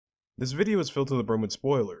This video is filled to the brim with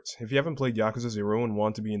spoilers. If you haven't played Yakuza 0 and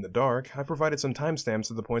want to be in the dark, I provided some timestamps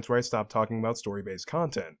to the points where I stopped talking about story-based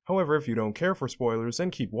content. However, if you don't care for spoilers, then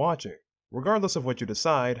keep watching. Regardless of what you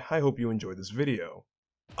decide, I hope you enjoy this video.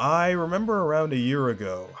 I remember around a year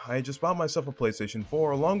ago, I just bought myself a PlayStation 4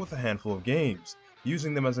 along with a handful of games,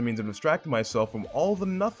 using them as a means of distracting myself from all the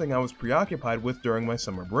nothing I was preoccupied with during my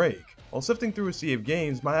summer break. While sifting through a sea of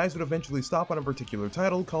games, my eyes would eventually stop on a particular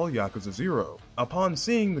title called Yakuza 0. Upon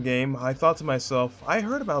seeing the game, I thought to myself, I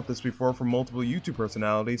heard about this before from multiple YouTube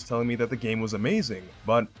personalities telling me that the game was amazing,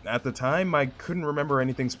 but at the time I couldn't remember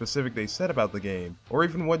anything specific they said about the game, or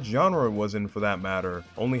even what genre it was in for that matter,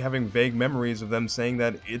 only having vague memories of them saying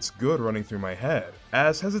that it's good running through my head.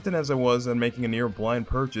 As hesitant as I was on making a near blind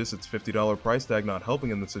purchase, its $50 price tag not helping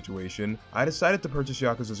in the situation, I decided to purchase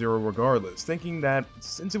Yakuza 0 regardless, thinking that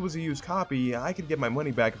since it was a used copy, I could get my money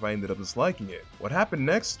back if I ended up disliking it. What happened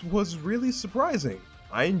next was really surprising.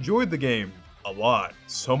 I enjoyed the game. A lot.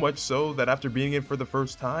 So much so that after beating it for the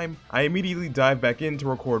first time, I immediately dived back in to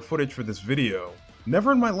record footage for this video.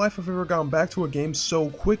 Never in my life have I ever gone back to a game so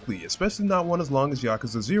quickly, especially not one as long as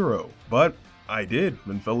Yakuza 0. But I did,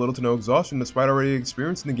 and felt little to no exhaustion despite already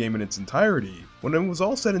experiencing the game in its entirety. When it was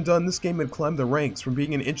all said and done, this game had climbed the ranks from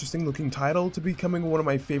being an interesting looking title to becoming one of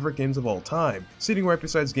my favorite games of all time, sitting right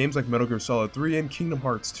beside games like Metal Gear Solid 3 and Kingdom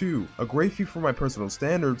Hearts 2, a great feat for my personal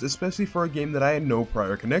standards, especially for a game that I had no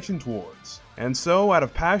prior connection towards. And so, out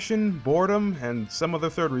of passion, boredom, and some other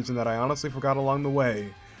third reason that I honestly forgot along the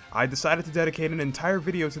way, I decided to dedicate an entire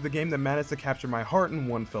video to the game that managed to capture my heart in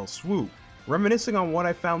one fell swoop, reminiscing on what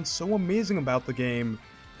I found so amazing about the game,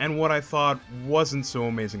 and what I thought wasn't so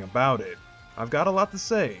amazing about it. I've got a lot to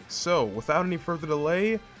say, so without any further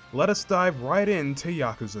delay, let us dive right into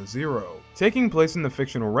Yakuza 0. Taking place in the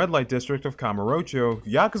fictional red light district of Kamurocho,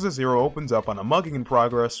 Yakuza 0 opens up on a mugging in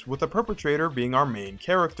progress, with the perpetrator being our main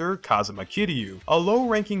character, Kazuma Kiryu, a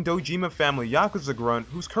low-ranking Dojima family Yakuza grunt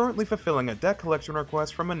who's currently fulfilling a debt collection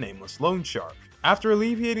request from a nameless loan shark. After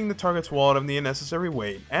alleviating the target's wallet of the unnecessary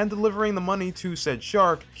weight and delivering the money to said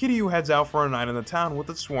shark, Kiryu heads out for a night in the town with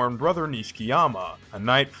its sworn brother Nishikiyama. A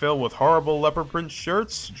night filled with horrible leopard print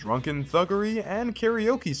shirts, drunken thuggery, and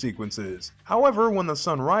karaoke sequences. However, when the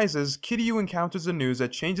sun rises, Kiryu encounters the news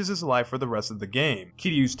that changes his life for the rest of the game.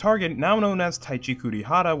 Kiryu's target, now known as Taichi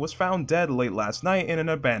Kurihara, was found dead late last night in an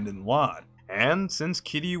abandoned lot. And since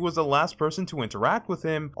Kiryu was the last person to interact with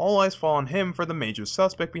him, all eyes fall on him for the major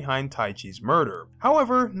suspect behind Taichi's murder.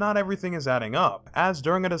 However, not everything is adding up, as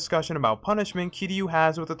during a discussion about punishment Kiryu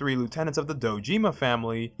has with the 3 lieutenants of the Dojima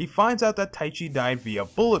family, he finds out that Taichi died via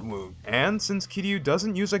bullet wound, and since Kiryu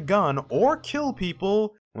doesn't use a gun or kill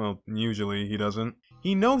people, well, usually he doesn't,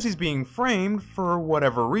 he knows he's being framed for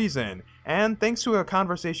whatever reason, and thanks to a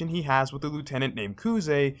conversation he has with a lieutenant named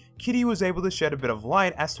Kuze, Kiryu is able to shed a bit of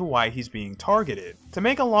light as to why he's being targeted. To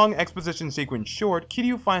make a long exposition sequence short,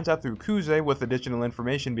 Kiryu finds out through Kuze, with additional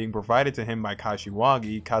information being provided to him by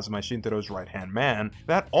Kashiwagi, Kazuma Shintaro's right-hand man,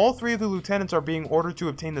 that all 3 of the lieutenants are being ordered to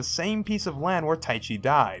obtain the same piece of land where Taichi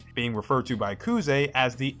died, being referred to by Kuze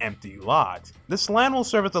as the Empty Lot. This land will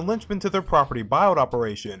serve as the linchpin to their property buyout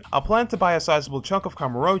operation, a plan to buy a sizable chunk of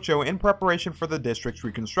Kamurocho in preparation for the district's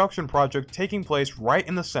reconstruction project taking place right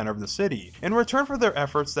in the center of the city. In return for their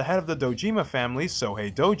efforts, the head of the Dojima family,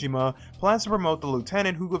 Sohei Dojima, plans to promote the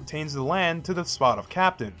lieutenant who obtains the land to the spot of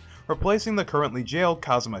captain, replacing the currently jailed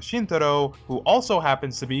Kazuma Shintaro, who also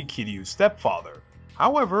happens to be Kiryu's stepfather.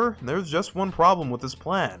 However, there's just one problem with this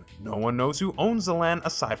plan. No one knows who owns the land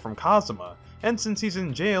aside from Kazuma, and since he's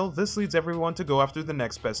in jail, this leads everyone to go after the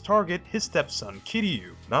next best target, his stepson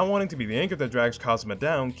Kiryu. Not wanting to be the anchor that drags Kazuma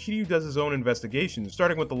down, Kiryu does his own investigation,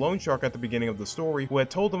 starting with the loan shark at the beginning of the story who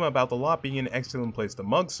had told him about the lot being an excellent place to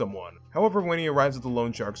mug someone. However, when he arrives at the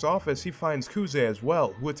loan shark's office, he finds Kuze as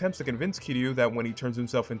well, who attempts to convince Kiryu that when he turns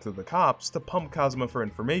himself into the cops, to pump Kazuma for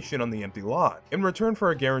information on the empty lot, in return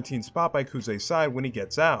for a guaranteed spot by Kuze's side when he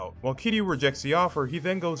gets out. While Kiryu rejects the offer, he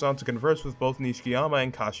then goes on to converse with both Nishikiyama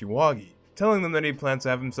and Kashiwagi, telling them that he plans to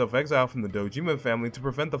have himself exiled from the Dojima family to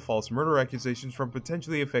prevent the false murder accusations from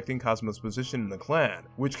potentially affecting Kazuma's position in the clan,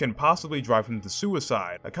 which can possibly drive him to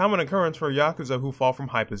suicide, a common occurrence for Yakuza who fall from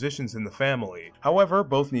high positions in the family. However,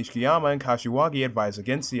 both Nishikiyama and Kashiwagi advise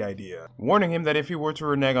against the idea, warning him that if he were to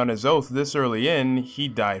renege on his oath this early in,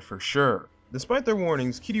 he'd die for sure. Despite their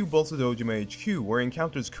warnings, Kiryu bolts to Dojima HQ, where he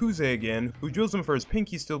encounters Kuze again, who drills him for his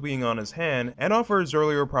pinky still being on his hand, and offers his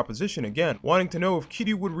earlier proposition again, wanting to know if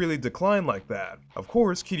Kiryu would really decline like that. Of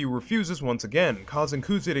course, Kiryu refuses once again, causing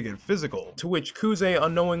Kuze to get physical, to which Kuze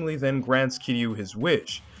unknowingly then grants Kiryu his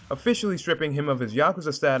wish, officially stripping him of his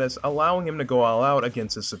Yakuza status, allowing him to go all out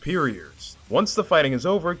against his superiors. Once the fighting is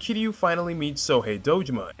over, Kiryu finally meets Sohei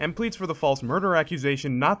Dojima, and pleads for the false murder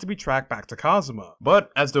accusation not to be tracked back to Kazuma.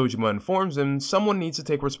 But, as Dojima informs him, someone needs to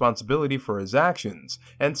take responsibility for his actions,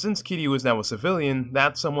 and since Kiryu is now a civilian,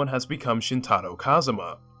 that someone has become Shintaro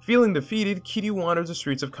Kazuma. Feeling defeated, Kiryu wanders the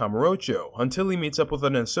streets of Kamurocho, until he meets up with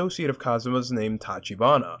an associate of Kazuma's named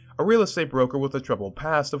Tachibana, a real estate broker with a troubled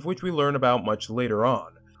past of which we learn about much later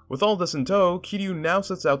on. With all this in tow, Kiryu now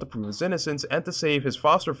sets out to prove his innocence and to save his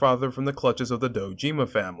foster father from the clutches of the Dojima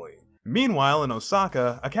family. Meanwhile, in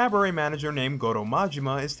Osaka, a cabaret manager named Goro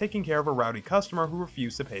Majima is taking care of a rowdy customer who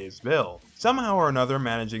refused to pay his bill, somehow or another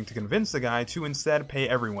managing to convince the guy to instead pay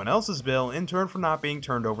everyone else's bill in turn for not being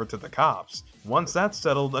turned over to the cops. Once that's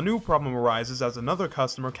settled, a new problem arises as another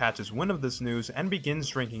customer catches wind of this news and begins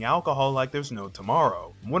drinking alcohol like there's no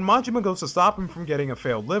tomorrow. When Majima goes to stop him from getting a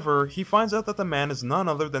failed liver, he finds out that the man is none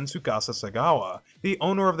other than Tsukasa Sagawa, the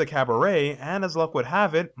owner of the cabaret and, as luck would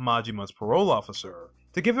have it, Majima's parole officer.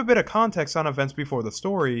 To give a bit of context on events before the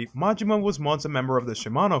story, Majima was once a member of the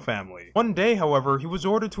Shimano family. One day, however, he was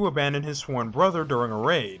ordered to abandon his sworn brother during a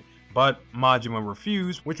raid, but Majima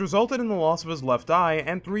refused, which resulted in the loss of his left eye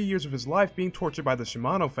and 3 years of his life being tortured by the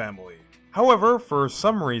Shimano family. However, for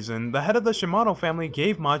some reason, the head of the Shimano family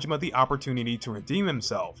gave Majima the opportunity to redeem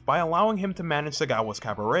himself by allowing him to manage Sagawa's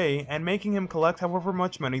cabaret and making him collect however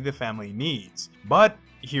much money the family needs. But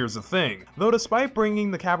here's the thing, though despite bringing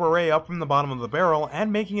the cabaret up from the bottom of the barrel and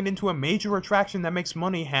making it into a major attraction that makes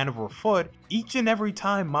money hand over foot, each and every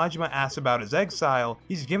time Majima asks about his exile,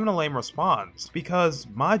 he's given a lame response, because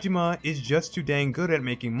Majima is just too dang good at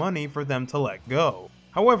making money for them to let go.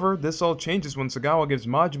 However, this all changes when Sagawa gives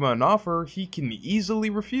Majima an offer he can easily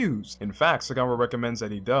refuse. In fact, Sagawa recommends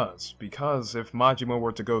that he does, because if Majima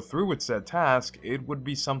were to go through with said task, it would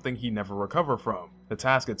be something he'd never recover from. The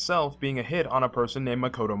task itself being a hit on a person named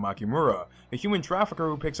Makoto Makimura, a human trafficker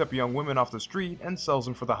who picks up young women off the street and sells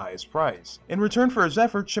them for the highest price. In return for his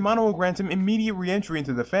efforts, Shimano will grant him immediate re-entry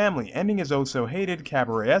into the family, ending his oh-so-hated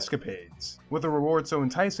cabaret escapades. With a reward so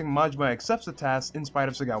enticing, Majima accepts the task in spite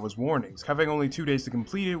of Sagawa's warnings, having only 2 days to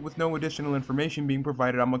complete it with no additional information being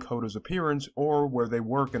provided on Makoto's appearance or where they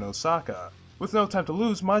work in Osaka. With no time to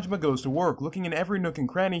lose, Majima goes to work, looking in every nook and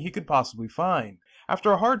cranny he could possibly find.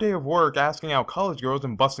 After a hard day of work, asking out college girls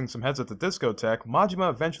and busting some heads at the discotheque, Majima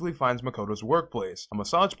eventually finds Makoto's workplace, a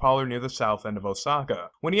massage parlor near the south end of Osaka.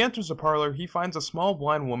 When he enters the parlor, he finds a small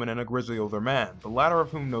blind woman and a grizzly older man, the latter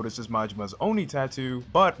of whom notices Majima's Oni tattoo,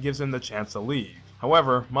 but gives him the chance to leave.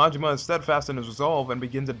 However, Majima is steadfast in his resolve and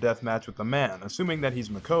begins a death match with the man, assuming that he's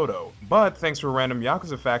Makoto. But thanks to a random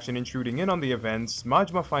Yakuza faction intruding in on the events,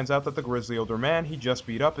 Majima finds out that the grizzly older man he just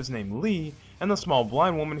beat up is named Lee, and the small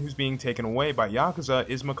blind woman who's being taken away by Yakuza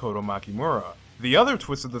is Makoto Makimura. The other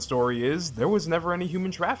twist of the story is, there was never any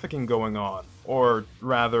human trafficking going on, or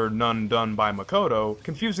rather none done by Makoto,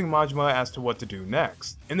 confusing Majima as to what to do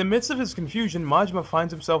next. In the midst of his confusion, Majima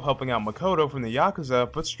finds himself helping out Makoto from the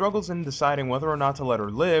Yakuza, but struggles in deciding whether or not to let her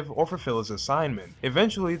live or fulfill his assignment,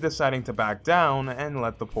 eventually deciding to back down and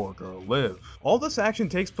let the poor girl live. All this action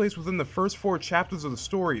takes place within the first 4 chapters of the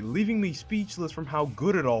story, leaving me speechless from how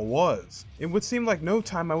good it all was. In what seemed like no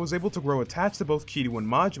time, I was able to grow attached to both Kiryu and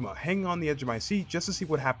Majima, hanging on the edge of my seat just to see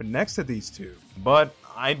what happened next to these two. But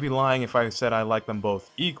I'd be lying if I said I like them both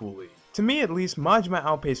equally. To me at least, Majima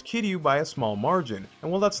outpaced Kiryu by a small margin, and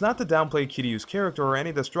while that's not to downplay Kiryu's character or any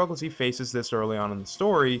of the struggles he faces this early on in the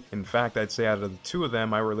story, in fact I'd say out of the 2 of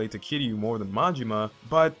them I relate to Kiryu more than Majima,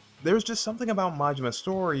 but there's just something about Majima's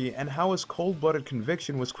story and how his cold-blooded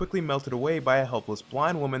conviction was quickly melted away by a helpless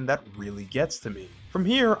blind woman that really gets to me. From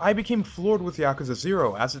here, I became floored with Yakuza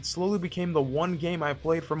 0 as it slowly became the one game I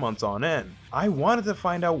played for months on end. I wanted to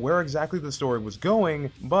find out where exactly the story was going,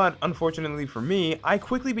 but unfortunately for me, I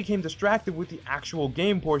quickly became distracted with the actual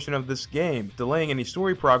game portion of this game, delaying any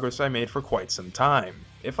story progress I made for quite some time.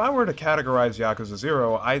 If I were to categorize Yakuza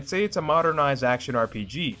 0, I'd say it's a modernized action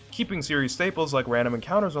RPG, keeping series staples like random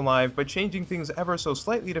encounters alive but changing things ever so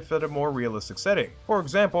slightly to fit a more realistic setting. For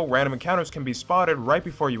example, random encounters can be spotted right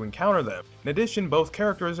before you encounter them. In addition, both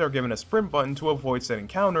characters are given a sprint button to avoid said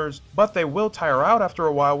encounters, but they will tire out after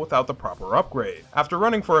a while without the proper upgrade. After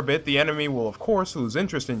running for a bit, the enemy will of course lose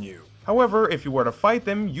interest in you. However, if you were to fight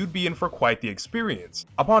them, you'd be in for quite the experience.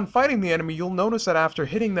 Upon fighting the enemy, you'll notice that after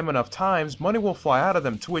hitting them enough times, money will fly out of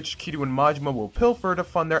them, to which Kiryu and Majima will pilfer to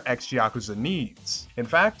fund their ex-Yakuza needs. In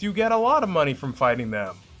fact, you get a lot of money from fighting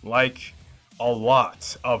them. Like, a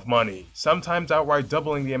lot of money, sometimes outright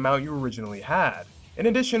doubling the amount you originally had. In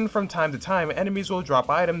addition, from time to time, enemies will drop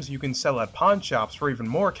items you can sell at pawn shops for even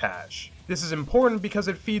more cash. This is important because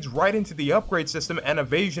it feeds right into the upgrade system and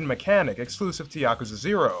evasion mechanic exclusive to Yakuza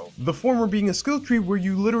 0, the former being a skill tree where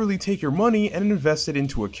you literally take your money and invest it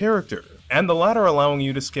into a character, and the latter allowing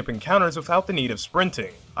you to skip encounters without the need of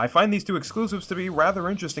sprinting. I find these two exclusives to be rather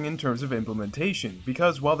interesting in terms of implementation,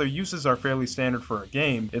 because while their uses are fairly standard for a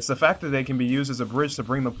game, it's the fact that they can be used as a bridge to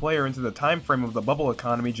bring the player into the time frame of the bubble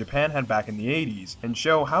economy Japan had back in the 80s, and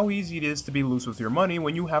show how easy it is to be loose with your money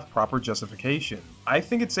when you have proper justification. I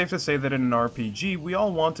think it's safe to say that in an RPG, we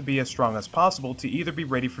all want to be as strong as possible to either be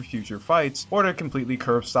ready for future fights, or to completely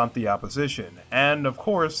curb stomp the opposition, and of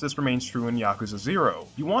course, this remains true in Yakuza 0.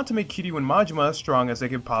 You want to make Kiryu and Majima as strong as they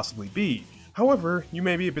could possibly be. However, you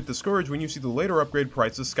may be a bit discouraged when you see the later upgrade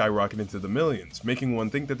prices skyrocket into the millions, making one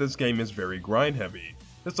think that this game is very grind heavy.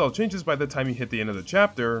 This all changes by the time you hit the end of the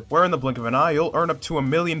chapter, where in the blink of an eye you'll earn up to $1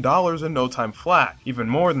 million in no time flat. Even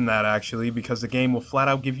more than that actually, because the game will flat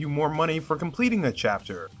out give you more money for completing a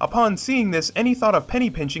chapter. Upon seeing this, any thought of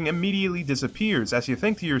penny pinching immediately disappears, as you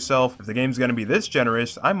think to yourself, if the game's gonna be this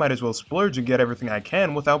generous, I might as well splurge and get everything I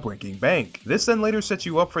can without breaking bank. This then later sets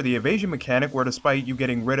you up for the evasion mechanic where despite you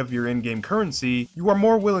getting rid of your in-game currency, you are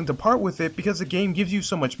more willing to part with it because the game gives you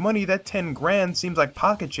so much money that 10 grand seems like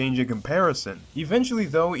pocket change in comparison. Eventually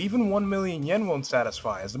though, even 1 million yen won't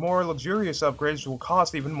satisfy, as the more luxurious upgrades will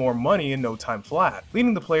cost even more money in no time flat,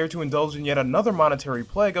 leading the player to indulge in yet another monetary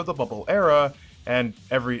plague of the bubble era, and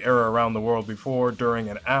every era around the world before, during,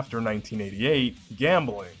 and after 1988,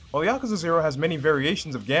 gambling. While Yakuza 0 has many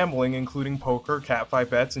variations of gambling, including poker, catfight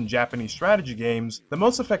bets, and Japanese strategy games, the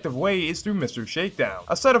most effective way is through Mr. Shakedown,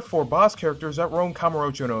 a set of 4 boss characters that roam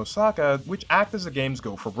Kamurocho and Osaka, which act as the game's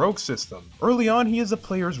go-for-broke system. Early on, he is the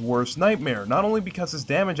player's worst nightmare, not only because his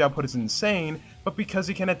damage output is insane, but because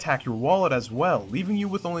he can attack your wallet as well, leaving you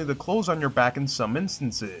with only the clothes on your back in some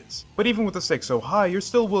instances. But even with the stakes so high, you're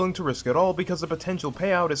still willing to risk it all because the potential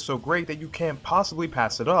payout is so great that you can't possibly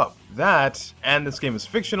pass it up. That, and this game is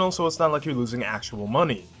fictional, so it's not like you're losing actual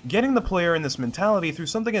money. Getting the player in this mentality through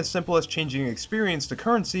something as simple as changing experience to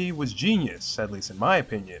currency was genius, at least in my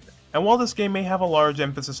opinion. And while this game may have a large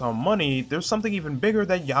emphasis on money, there's something even bigger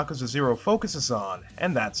that Yakuza 0 focuses on,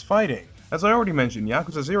 and that's fighting. As I already mentioned,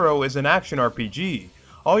 Yakuza 0 is an action RPG.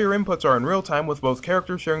 All your inputs are in real time with both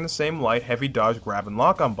characters sharing the same light, heavy dodge, grab, and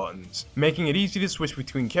lock-on buttons, making it easy to switch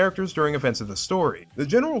between characters during events of the story. The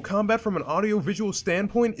general combat from an audio-visual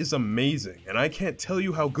standpoint is amazing, and I can't tell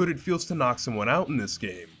you how good it feels to knock someone out in this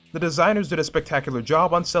game. The designers did a spectacular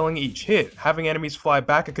job on selling each hit, having enemies fly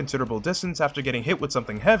back a considerable distance after getting hit with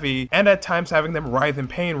something heavy, and at times having them writhe in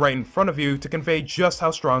pain right in front of you to convey just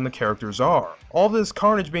how strong the characters are. All this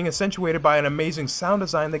carnage being accentuated by an amazing sound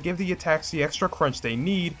design that give the attacks the extra crunch they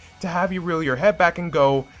need to have you reel your head back and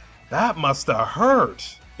go, "That musta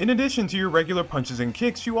hurt!" In addition to your regular punches and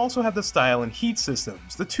kicks, you also have the style and heat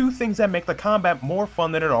systems, the two things that make the combat more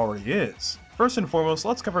fun than it already is. First and foremost,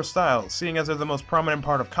 let's cover styles, seeing as they're the most prominent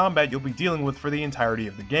part of combat you'll be dealing with for the entirety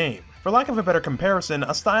of the game. For lack of a better comparison,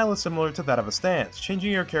 a style is similar to that of a stance,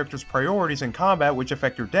 changing your character's priorities in combat which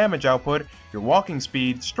affect your damage output, your walking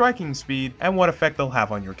speed, striking speed, and what effect they'll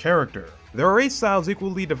have on your character. There are 8 styles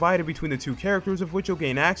equally divided between the 2 characters of which you'll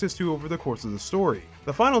gain access to over the course of the story.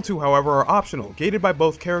 The final 2, however, are optional, gated by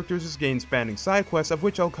both characters as game-spanning side quests of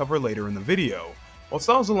which I'll cover later in the video. While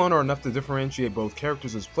styles alone are enough to differentiate both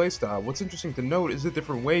characters' playstyle, what's interesting to note is the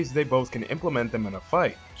different ways they both can implement them in a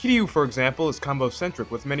fight. Kiryu, for example, is combo-centric,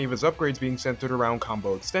 with many of his upgrades being centered around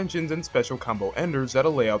combo extensions and special combo enders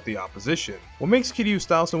that'll lay out the opposition. What makes Kiryu's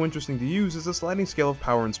style so interesting to use is the sliding scale of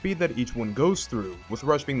power and speed that each one goes through, with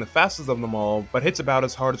Rush being the fastest of them all, but hits about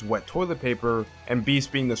as hard as wet toilet paper, and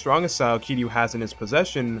Beast being the strongest style Kiryu has in his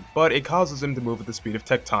possession, but it causes him to move at the speed of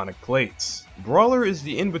tectonic plates. Brawler is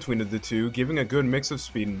the in-between of the two, giving a good mix of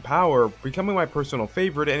speed and power, becoming my personal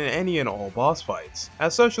favorite in any and all boss fights.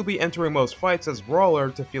 As such, you'll be entering most fights as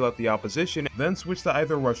Brawler to feel out the opposition, then switch to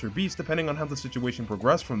either Rush or Beast depending on how the situation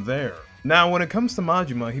progresses from there. Now, when it comes to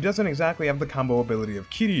Majima, he doesn't exactly have the combo ability of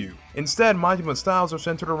Kiryu. Instead, Majima's styles are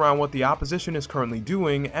centered around what the opposition is currently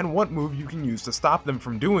doing and what move you can use to stop them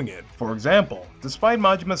from doing it. For example, despite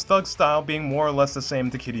Majima's Thug style being more or less the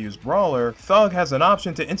same to Kiryu's Brawler, Thug has an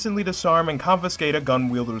option to instantly disarm and confiscate a gun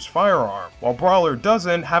wielder's firearm, while Brawler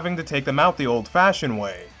doesn't, having to take them out the old-fashioned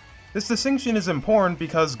way. This distinction is important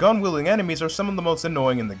because gun-wielding enemies are some of the most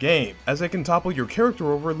annoying in the game, as they can topple your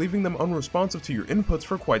character over, leaving them unresponsive to your inputs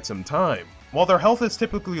for quite some time. While their health is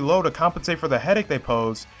typically low to compensate for the headache they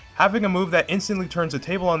pose, having a move that instantly turns the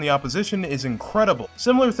table on the opposition is incredible.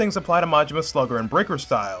 Similar things apply to Majima Slugger and Breaker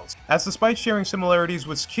styles, as despite sharing similarities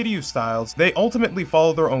with Kiryu styles, they ultimately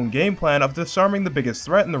follow their own game plan of disarming the biggest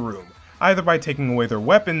threat in the room, either by taking away their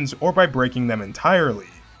weapons or by breaking them entirely.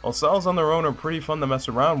 While styles on their own are pretty fun to mess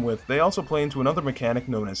around with, they also play into another mechanic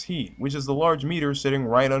known as heat, which is the large meter sitting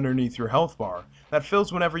right underneath your health bar, that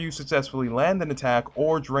fills whenever you successfully land an attack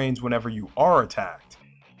or drains whenever you are attacked.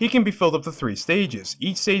 Heat can be filled up to 3 stages,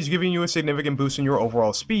 each stage giving you a significant boost in your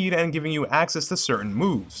overall speed and giving you access to certain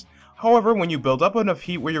moves. However, when you build up enough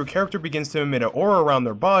heat where your character begins to emit an aura around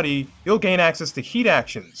their body, you'll gain access to heat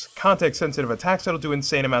actions, context-sensitive attacks that'll do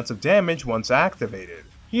insane amounts of damage once activated.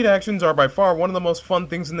 Heat actions are by far one of the most fun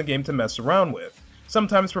things in the game to mess around with,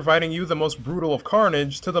 sometimes providing you the most brutal of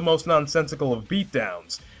carnage to the most nonsensical of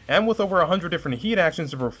beatdowns, and with over 100 different heat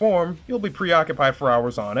actions to perform, you'll be preoccupied for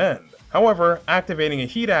hours on end. However, activating a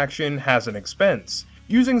heat action has an expense.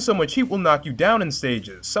 Using so much heat will knock you down in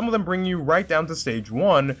stages, some of them bring you right down to stage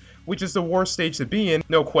 1, which is the worst stage to be in,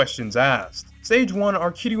 no questions asked. Stage 1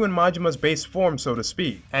 are Kiryu and Majima's base form, so to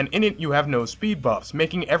speak, and in it you have no speed buffs,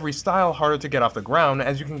 making every style harder to get off the ground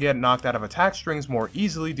as you can get knocked out of attack strings more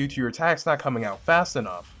easily due to your attacks not coming out fast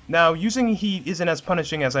enough. Now, using heat isn't as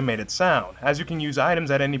punishing as I made it sound, as you can use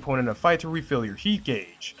items at any point in a fight to refill your heat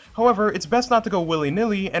gauge. However, it's best not to go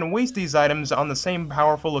willy-nilly and waste these items on the same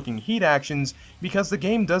powerful looking heat actions because the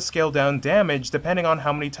game does scale down damage depending on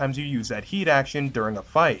how many times you use that heat action during a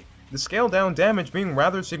fight. The scale down damage being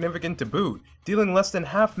rather significant to boot, dealing less than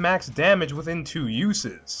half max damage within 2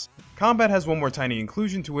 uses. Combat has one more tiny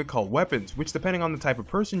inclusion to it called weapons, which depending on the type of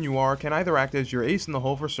person you are can either act as your ace in the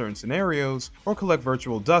hole for certain scenarios, or collect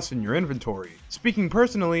virtual dust in your inventory. Speaking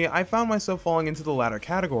personally, I found myself falling into the latter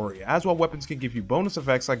category, as while weapons can give you bonus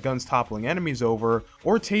effects like guns toppling enemies over,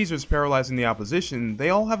 or tasers paralyzing the opposition, they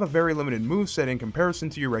all have a very limited moveset in comparison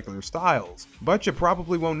to your regular styles. But you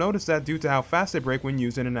probably won't notice that due to how fast they break when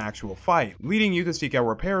used in an actual fight, leading you to seek out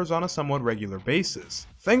repairs on a somewhat regular basis.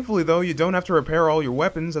 Thankfully though, you don't have to repair all your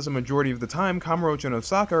weapons, as a majority of the time Kamurocho and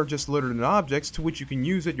Osaka are just littered in objects to which you can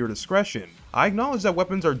use at your discretion. I acknowledge that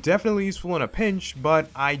weapons are definitely useful in a pinch, but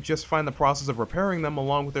I just find the process of repairing them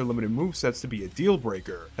along with their limited movesets to be a deal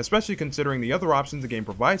breaker, especially considering the other options the game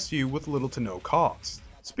provides to you with little to no cost.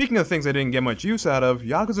 Speaking of things I didn't get much use out of,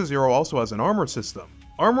 Yakuza 0 also has an armor system.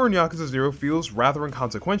 Armor in Yakuza 0 feels rather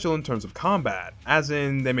inconsequential in terms of combat, as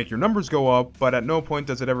in they make your numbers go up, but at no point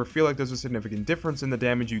does it ever feel like there's a significant difference in the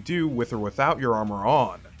damage you do with or without your armor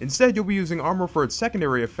on. Instead, you'll be using armor for its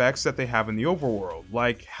secondary effects that they have in the overworld,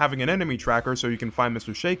 like having an enemy tracker so you can find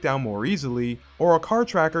Mr. Shakedown more easily, or a card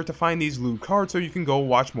tracker to find these loot cards so you can go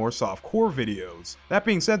watch more soft core videos. That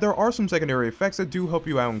being said, there are some secondary effects that do help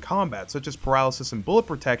you out in combat, such as paralysis and bullet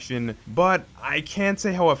protection, but I can't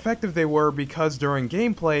say how effective they were because during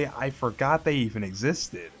gameplay, I forgot they even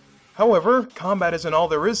existed. However, combat isn't all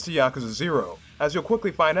there is to Yakuza 0. As you'll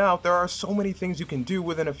quickly find out, there are so many things you can do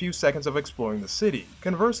within a few seconds of exploring the city.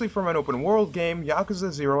 Conversely, from an open world game,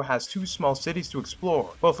 Yakuza 0 has 2 small cities to explore,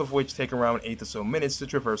 both of which take around 8 to so minutes to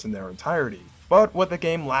traverse in their entirety. But what the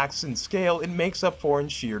game lacks in scale, it makes up for in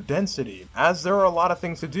sheer density, as there are a lot of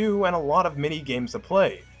things to do and a lot of mini games to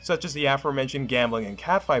play, such as the aforementioned gambling and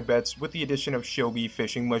catfight bets with the addition of shogi,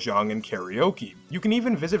 fishing, mahjong, and karaoke. You can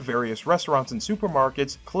even visit various restaurants and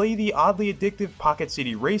supermarkets, play the oddly addictive Pocket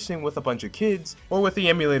City Racing with a bunch of kids, or with the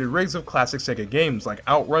emulated rigs of classic Sega games like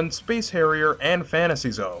Outrun, Space Harrier, and Fantasy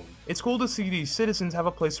Zone. It's cool to see these citizens have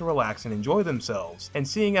a place to relax and enjoy themselves, and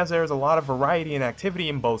seeing as there's a lot of variety and activity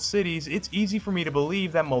in both cities, it's easy for me to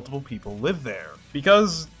believe that multiple people live there.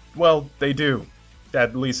 Because, well, they do.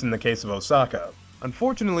 At least in the case of Osaka.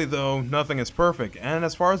 Unfortunately though, nothing is perfect, and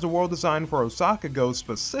as far as the world design for Osaka goes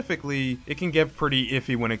specifically, it can get pretty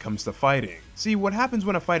iffy when it comes to fighting. See, what happens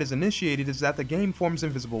when a fight is initiated is that the game forms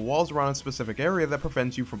invisible walls around a specific area that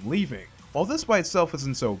prevents you from leaving. While this by itself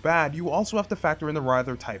isn't so bad, you also have to factor in the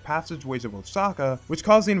rather tight passageways of Osaka, which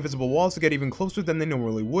cause the invisible walls to get even closer than they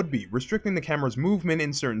normally would be, restricting the camera's movement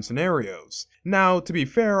in certain scenarios. Now, to be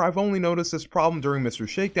fair, I've only noticed this problem during Mr.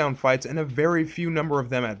 Shakedown fights, and a very few number of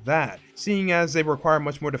them at that, seeing as they require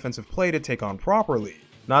much more defensive play to take on properly.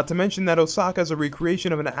 Not to mention that Osaka is a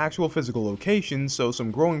recreation of an actual physical location, so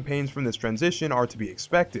some growing pains from this transition are to be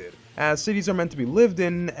expected, as cities are meant to be lived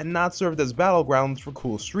in and not served as battlegrounds for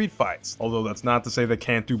cool street fights, although that's not to say they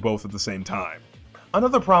can't do both at the same time.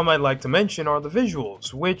 Another problem I'd like to mention are the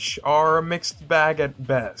visuals, which are a mixed bag at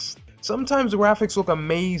best. Sometimes the graphics look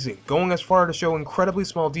amazing, going as far to show incredibly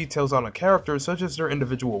small details on a character such as their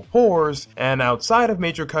individual pores, and outside of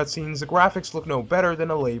major cutscenes, the graphics look no better than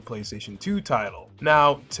a late PlayStation 2 title.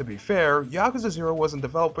 Now, to be fair, Yakuza 0 wasn't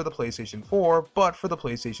developed for the PlayStation 4, but for the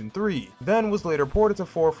PlayStation 3, then was later ported to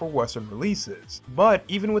 4 for Western releases. But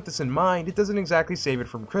even with this in mind, it doesn't exactly save it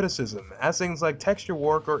from criticism, as things like texture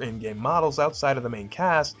work or in-game models outside of the main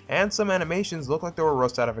cast, and some animations look like they were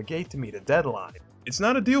rushed out of a gate to meet a deadline. It's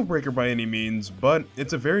not a deal breaker by any means, but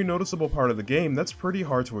it's a very noticeable part of the game that's pretty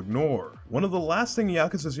hard to ignore. One of the last things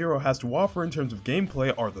Yakuza 0 has to offer in terms of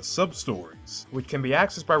gameplay are the sub-stories, which can be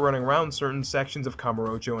accessed by running around certain sections of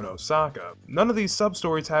Kamurocho and Osaka. None of these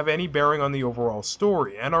sub-stories have any bearing on the overall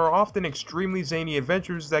story, and are often extremely zany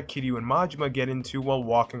adventures that Kiryu and Majima get into while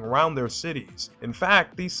walking around their cities. In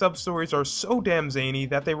fact, these sub-stories are so damn zany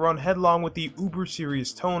that they run headlong with the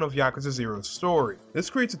uber-serious tone of Yakuza 0's story.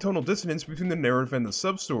 This creates a tonal dissonance between the narrative and the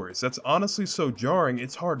sub-stories that's honestly so jarring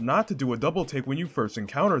it's hard not to do a double take when you first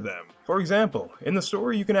encounter them. For example, in the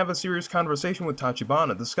story you can have a serious conversation with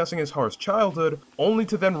Tachibana discussing his harsh childhood, only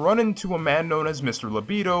to then run into a man known as Mr.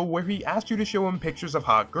 Libido, where he asks you to show him pictures of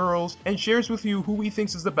hot girls, and shares with you who he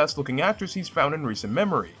thinks is the best looking actress he's found in recent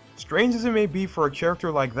memory. Strange as it may be for a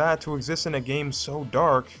character like that to exist in a game so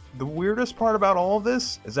dark, the weirdest part about all of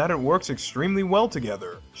this is that it works extremely well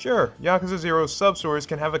together. Sure, Yakuza 0's sub-stories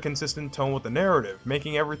can have a consistent tone with the narrative,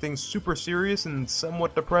 making everything super serious and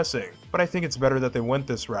somewhat depressing, but I think it's better that they went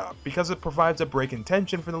this route, because it provides a break in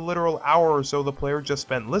tension for the literal hour or so the player just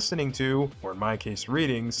spent listening to, or in my case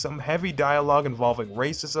reading, some heavy dialogue involving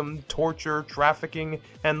racism, torture, trafficking,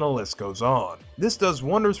 and the list goes on. This does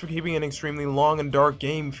wonders for keeping an extremely long and dark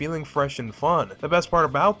game feeling fresh and fun. The best part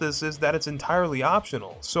about this is that it's entirely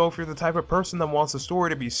optional, so if you're the type of person that wants the story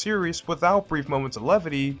to be serious without brief moments of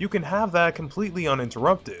levity, you can have that completely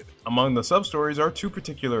uninterrupted. Among the sub-stories are two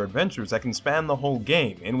particular adventures that can span the whole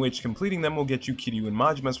game, in which completing them will get you Kiryu and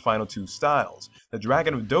Majima's final two styles, the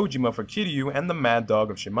Dragon of Dojima for Kiryu and the Mad Dog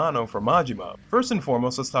of Shimano for Majima. First and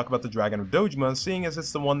foremost, let's talk about the Dragon of Dojima, seeing as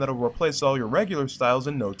it's the one that'll replace all your regular styles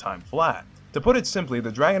in no time flat. To put it simply,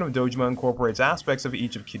 the Dragon of Dojima incorporates aspects of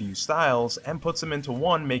each of Kiryu's styles and puts them into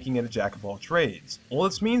one, making it a jack of all trades. Well,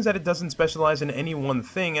 this means that it doesn't specialize in any one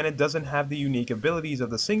thing and it doesn't have the unique abilities of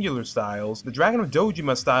the singular styles. The Dragon of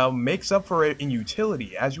Dojima style makes up for it in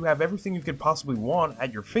utility, as you have everything you could possibly want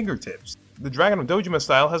at your fingertips. The Dragon of Dojima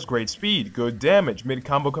style has great speed, good damage,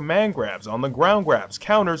 mid-combo command grabs, on-the-ground grabs,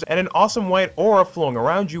 counters, and an awesome white aura flowing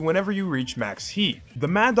around you whenever you reach max heat. The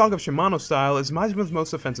Mad Dog of Shimano style is Majima's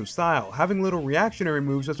most offensive style, having little reactionary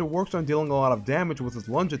moves as it works on dealing a lot of damage with his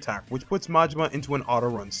lunge attack, which puts Majima into an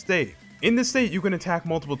auto-run state. In this state, you can attack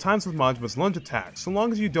multiple times with Majima's lunge attack, so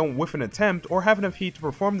long as you don't whiff an attempt or have enough heat to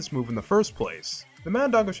perform this move in the first place. The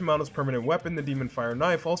Mad Dog of Shimano's permanent weapon, the Demon Fire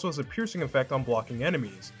Knife, also has a piercing effect on blocking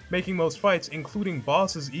enemies, making most fights, including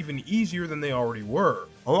bosses, even easier than they already were.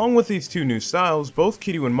 Along with these two new styles, both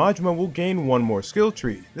Kiryu and Majima will gain one more skill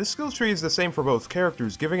tree. This skill tree is the same for both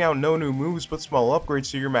characters, giving out no new moves but small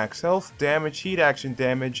upgrades to your max health, damage, heat action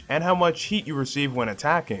damage, and how much heat you receive when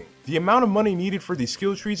attacking. The amount of money needed for these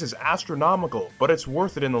skill trees is astronomical, but it's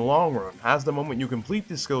worth it in the long run, as the moment you complete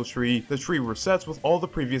the skill tree, the tree resets with all the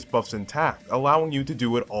previous buffs intact, allowing you to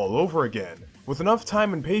do it all over again. With enough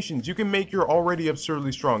time and patience, you can make your already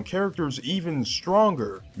absurdly strong characters even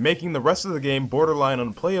stronger, making the rest of the game borderline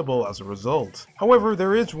unplayable as a result. However,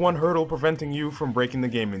 there is one hurdle preventing you from breaking the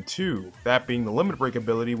game in two, that being the limit break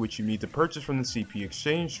ability which you need to purchase from the CP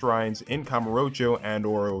exchange shrines in Kamurocho and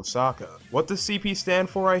or Osaka. What does CP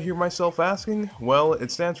stand for, I hear myself asking? Well,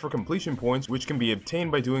 it stands for completion points, which can be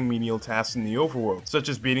obtained by doing menial tasks in the overworld, such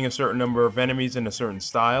as beating a certain number of enemies in a certain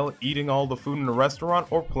style, eating all the food in a restaurant,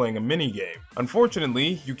 or playing a minigame.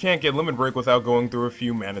 Unfortunately, you can't get Limit Break without going through a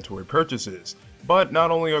few mandatory purchases. But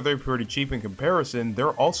not only are they pretty cheap in comparison,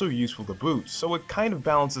 they're also useful to boot, so it kind of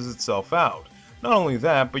balances itself out. Not only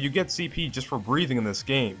that, but you get CP just for breathing in this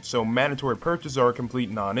game, so mandatory purchases are a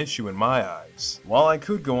complete non-issue in my eyes. While I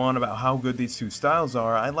could go on about how good these two styles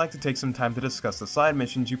are, I'd like to take some time to discuss the side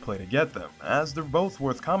missions you play to get them, as they're both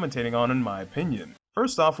worth commentating on in my opinion.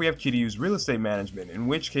 First off, we have Kiryu's real estate management, in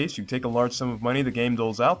which case you take a large sum of money the game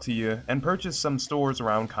doles out to you and purchase some stores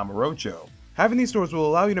around Kamurocho. Having these stores will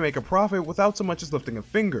allow you to make a profit without so much as lifting a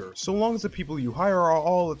finger, so long as the people you hire are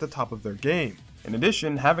all at the top of their game. In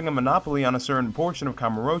addition, having a monopoly on a certain portion of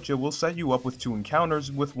Kamurocho will set you up with two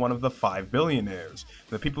encounters with one of the 5 billionaires,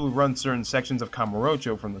 the people who run certain sections of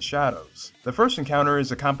Kamurocho from the shadows. The first encounter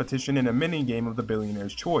is a competition in a mini-game of the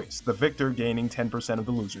billionaire's choice, the victor gaining 10% of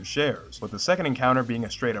the loser's shares, with the second encounter being a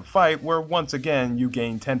straight-up fight where once again you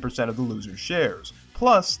gain 10% of the loser's shares,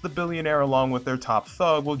 Plus, the billionaire along with their top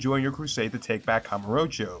thug will join your crusade to take back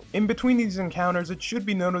Kamurocho. In between these encounters, it should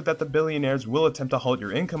be noted that the billionaires will attempt to halt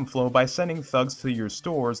your income flow by sending thugs to your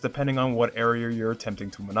stores depending on what area you're attempting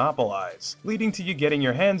to monopolize, leading to you getting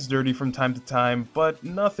your hands dirty from time to time, but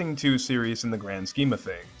nothing too serious in the grand scheme of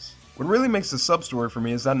things. What really makes the sub-story for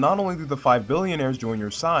me is that not only do the 5 billionaires join your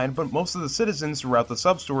side, but most of the citizens throughout the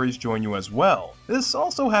sub-stories join you as well. This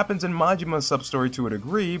also happens in Majima's sub-story to a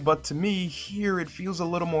degree, but to me, here it feels a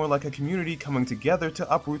little more like a community coming together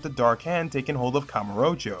to uproot the dark hand taking hold of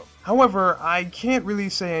Kamurocho. However, I can't really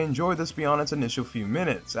say I enjoyed this beyond its initial few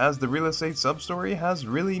minutes, as the real estate sub-story has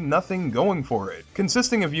really nothing going for it,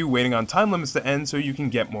 consisting of you waiting on time limits to end so you can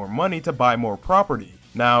get more money to buy more property.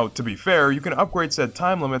 Now, to be fair, you can upgrade said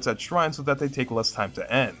time limits at shrines so that they take less time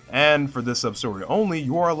to end. And for this sub-story only,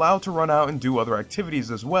 you are allowed to run out and do other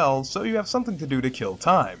activities as well, so you have something to do to kill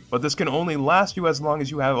time. But this can only last you as long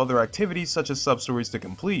as you have other activities such as sub-stories to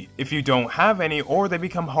complete. If you don't have any, or they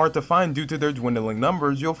become hard to find due to their dwindling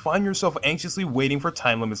numbers, you'll find yourself anxiously waiting for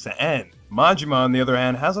time limits to end. Majima, on the other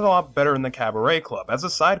hand, has it a lot better in the Cabaret Club, as the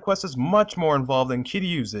side quest is much more involved than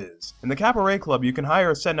Kiryu's is. In the Cabaret Club, you can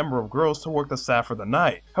hire a set number of girls to work the staff for the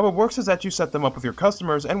night. How it works is that you set them up with your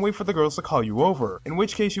customers and wait for the girls to call you over, in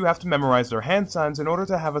which case you have to memorize their hand signs in order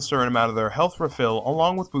to have a certain amount of their health refill,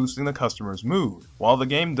 along with boosting the customer's mood. While the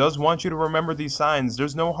game does want you to remember these signs,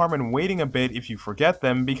 there's no harm in waiting a bit if you forget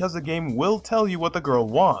them, because the game will tell you what the girl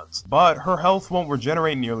wants, but her health won't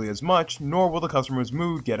regenerate nearly as much, nor will the customer's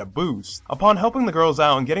mood get a boost. Upon helping the girls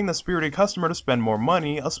out and getting the spirited customer to spend more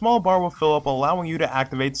money, a small bar will fill up, allowing you to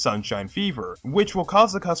activate Sunshine Fever, which will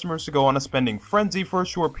cause the customers to go on a spending frenzy for a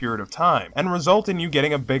short period of time, and result in you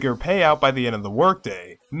getting a bigger payout by the end of the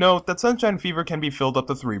workday. Note that Sunshine Fever can be filled up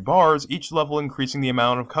to 3 bars, each level increasing the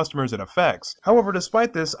amount of customers it affects. However,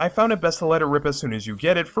 despite this, I found it best to let it rip as soon as you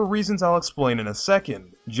get it, for reasons I'll explain in a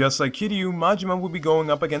second. Just like Kiryu, Majima will be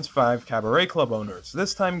going up against 5 Cabaret Club owners,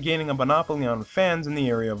 this time gaining a monopoly on fans in the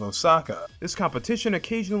area of Osaka. This competition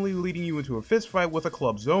occasionally leading you into a fistfight with a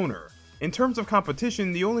club's owner. In terms of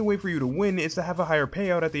competition, the only way for you to win is to have a higher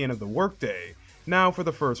payout at the end of the workday. Now, for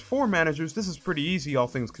the first 4 managers, this is pretty easy all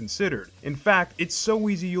things considered. In fact, it's so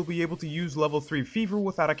easy you'll be able to use level 3 Fever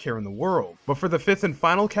without a care in the world. But for the 5th and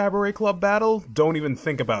final Cabaret Club battle, don't even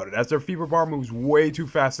think about it, as their Fever bar moves way too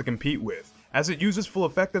fast to compete with, as it uses full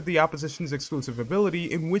effect of the opposition's exclusive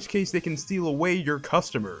ability, in which case they can steal away your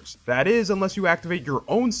customers. That is, unless you activate your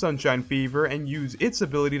own Sunshine Fever and use its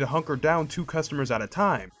ability to hunker down 2 customers at a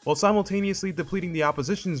time, while simultaneously depleting the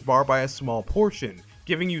opposition's bar by a small portion,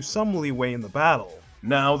 giving you some leeway in the battle.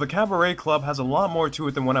 Now, the Cabaret Club has a lot more to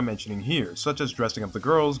it than what I'm mentioning here, such as dressing up the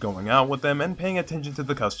girls, going out with them, and paying attention to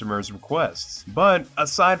the customers' requests. But,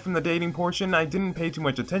 aside from the dating portion, I didn't pay too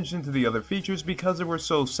much attention to the other features because they were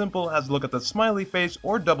so simple as look at the smiley face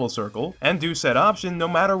or double circle, and do said option no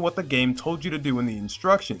matter what the game told you to do in the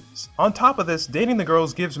instructions. On top of this, dating the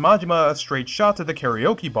girls gives Majima a straight shot to the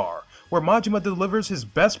karaoke bar, where Majima delivers his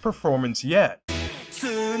best performance yet.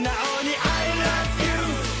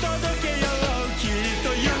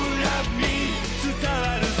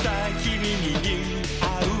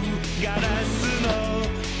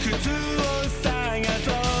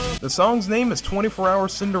 The song's name is 24-Hour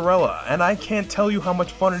Cinderella, and I can't tell you how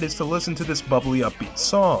much fun it is to listen to this bubbly upbeat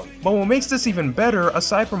song. But what makes this even better,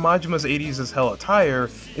 aside from Majima's 80s as hell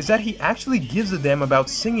attire, is that he actually gives a damn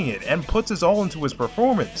about singing it and puts his all into his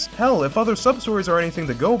performance. Hell, if other sub-stories are anything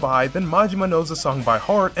to go by, then Majima knows the song by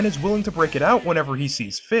heart and is willing to break it out whenever he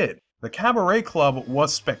sees fit. The Cabaret Club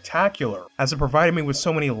was spectacular, as it provided me with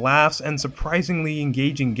so many laughs and surprisingly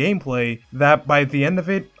engaging gameplay that by the end of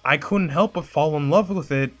it, I couldn't help but fall in love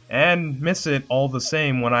with it and miss it all the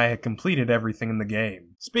same when I had completed everything in the game.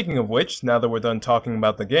 Speaking of which, now that we're done talking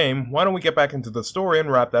about the game, why don't we get back into the story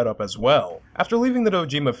and wrap that up as well. After leaving the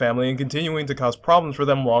Dojima family and continuing to cause problems for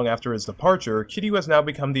them long after his departure, Kiryu has now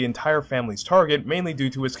become the entire family's target, mainly due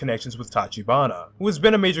to his connections with Tachibana, who has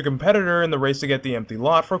been a major competitor in the race to get the empty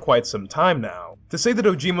lot for quite some time now. To say the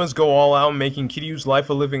Dojimas go all out making Kiryu's life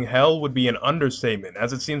a living hell would be an understatement,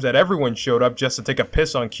 as it seems that everyone showed up just to take a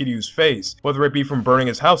piss on Kiryu's face, whether it be from burning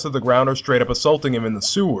his house to the ground or straight up assaulting him in the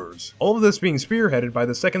sewers. All of this being spearheaded by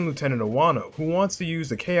the second Lieutenant Owano, who wants to use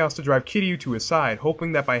the chaos to drive Kiryu to his side,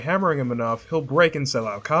 hoping that by hammering him enough, he'll break and sell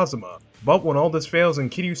out Kazuma. But when all this fails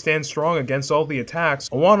and Kiryu stands strong against all the attacks,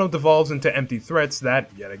 Owano devolves into empty threats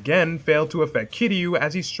that, yet again, fail to affect Kiryu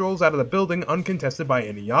as he strolls out of the building uncontested by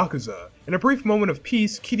any Yakuza. In a brief moment of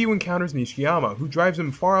peace, Kiryu encounters Nishiyama, who drives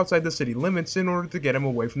him far outside the city limits in order to get him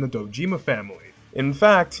away from the Dojima family. In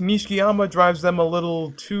fact, Nishikiyama drives them a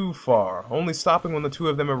little too far, only stopping when the two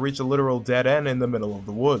of them have reached a literal dead end in the middle of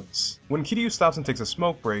the woods. When Kiryu stops and takes a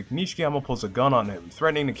smoke break, Nishikiyama pulls a gun on him,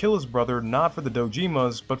 threatening to kill his brother not for the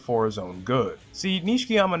Dojimas, but for his own good. See,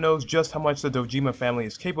 Nishikiyama knows just how much the Dojima family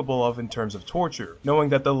is capable of in terms of torture, knowing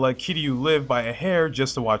that they'll let Kiryu live by a hair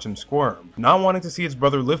just to watch him squirm. Not wanting to see his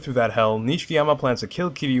brother live through that hell, Nishikiyama plans to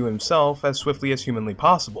kill Kiryu himself as swiftly as humanly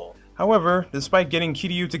possible. However, despite getting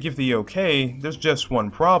Kiryu to give the okay, there's just one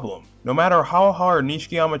problem. No matter how hard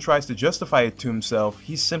Nishikiyama tries to justify it to himself,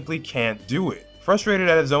 he simply can't do it. Frustrated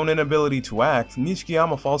at his own inability to act,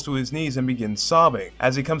 Nishikiyama falls to his knees and begins sobbing,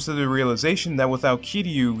 as he comes to the realization that without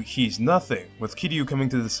Kiryu, he's nothing, with Kiryu coming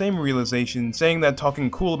to the same realization, saying that talking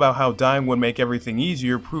cool about how dying would make everything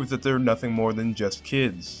easier proves that they're nothing more than just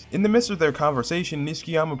kids. In the midst of their conversation,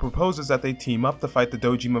 Nishikiyama proposes that they team up to fight the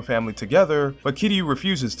Dojima family together, but Kiryu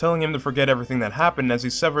refuses, telling him to forget everything that happened as he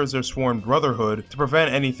severs their sworn brotherhood to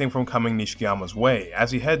prevent anything from coming Nishikiyama's way, as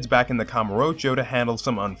he heads back into Kamurocho to handle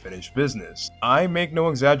some unfinished business. I make no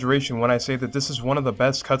exaggeration when I say that this is one of the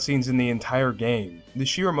best cutscenes in the entire game. The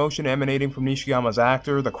sheer emotion emanating from Nishikiyama's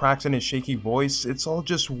actor, the cracks in his shaky voice, it's all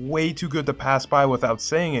just way too good to pass by without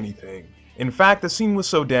saying anything. In fact, the scene was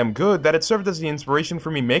so damn good that it served as the inspiration for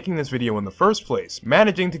me making this video in the first place,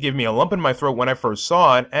 managing to give me a lump in my throat when I first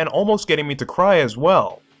saw it, and almost getting me to cry as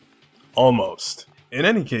well. Almost. In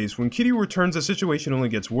any case, when Kiryu returns, the situation only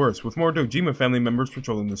gets worse, with more Dojima family members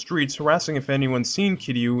patrolling the streets, harassing if anyone's seen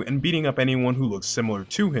Kiryu, and beating up anyone who looks similar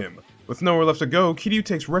to him. With nowhere left to go, Kiryu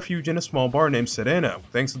takes refuge in a small bar named Serena,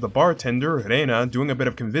 thanks to the bartender, Reina, doing a bit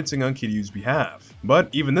of convincing on Kiryu's behalf. But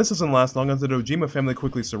even this doesn't last long as the Dojima family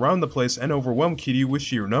quickly surround the place and overwhelm Kiryu with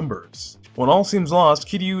sheer numbers. When all seems lost,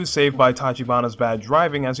 Kiryu is saved by Tachibana's bad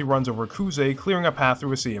driving as he runs over Kuze, clearing a path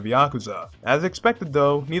through a sea of Yakuza. As expected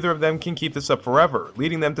though, neither of them can keep this up forever,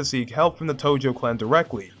 leading them to seek help from the Tojo clan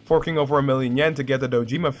directly, forking over 1,000,000 yen to get the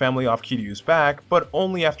Dojima family off Kiryu's back, but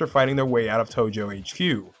only after fighting their way out of Tojo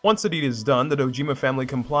HQ. Once the deed is done, the Dojima family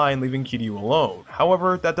comply and leaving Kiryu alone.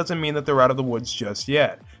 However, that doesn't mean that they're out of the woods just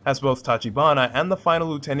yet, as both Tachibana and the final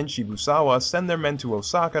Lieutenant Shibusawa send their men to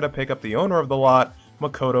Osaka to pick up the owner of the lot,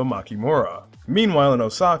 Makoto Makimura. Meanwhile in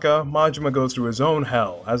Osaka, Majima goes through his own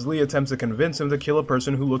hell, as Lee attempts to convince him to kill a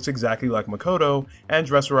person who looks exactly like Makoto, and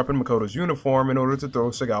dress her up in Makoto's uniform in order to throw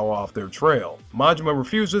Sagawa off their trail. Majima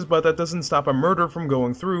refuses, but that doesn't stop a murder from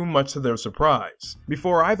going through, much to their surprise.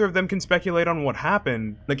 Before either of them can speculate on what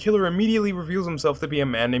happened, the killer immediately reveals himself to be a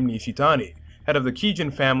man named Nishitani, head of the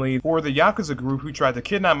Kijin family, or the Yakuza group who tried to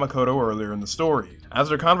kidnap Makoto earlier in the story. As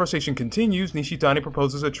their conversation continues, Nishitani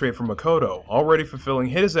proposes a trade for Makoto, already fulfilling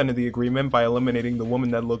his end of the agreement by eliminating the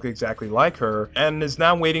woman that looked exactly like her, and is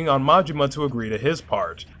now waiting on Majima to agree to his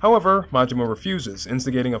part. However, Majima refuses,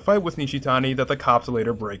 instigating a fight with Nishitani that the cops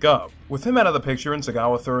later break up. With him out of the picture and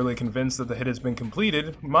Sagawa thoroughly convinced that the hit has been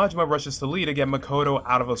completed, Majima rushes to Lee to get Makoto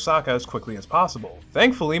out of Osaka as quickly as possible.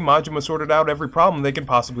 Thankfully, Majima sorted out every problem they could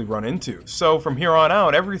possibly run into, so from here on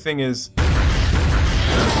out, everything is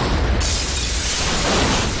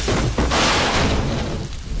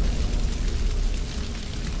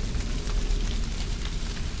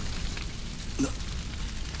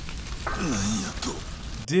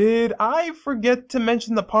Did I forget to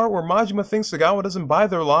mention the part where Majima thinks Sagawa doesn't buy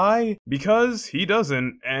their lie? Because he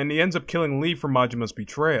doesn't, and he ends up killing Lee for Majima's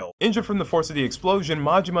betrayal. Injured from the force of the explosion,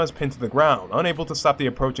 Majima is pinned to the ground, unable to stop the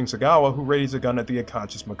approaching Sagawa, who readies a gun at the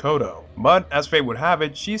unconscious Makoto. But, as fate would have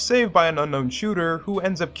it, she's saved by an unknown shooter, who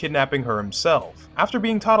ends up kidnapping her himself. After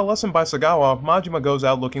being taught a lesson by Sagawa, Majima goes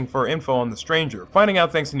out looking for info on the stranger, finding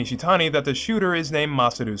out thanks to Nishitani that the shooter is named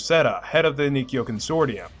Masaru Seta, head of the Nikyo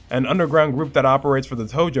Consortium, an underground group that operates for the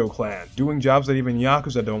Tojo clan, doing jobs that even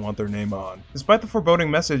Yakuza don't want their name on. Despite the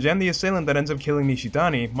foreboding message and the assailant that ends up killing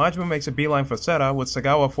Nishitani, Majima makes a beeline for Seta, with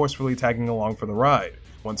Sagawa forcefully tagging along for the ride.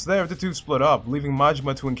 Once there, the two split up, leaving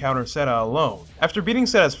Majima to encounter Seta alone. After beating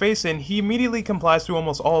Seta's face in, he immediately complies to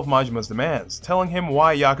almost all of Majima's demands, telling him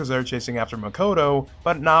why Yakuza are chasing after Makoto,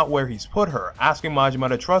 but not where he's put her, asking Majima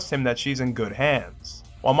to trust him that she's in good hands.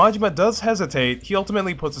 While Majima does hesitate, he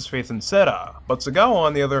ultimately puts his faith in Seta, but Sagawa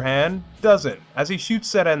on the other hand, doesn't, as he shoots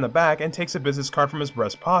Seta in the back and takes a business card from his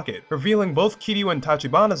breast pocket, revealing both Kiryu and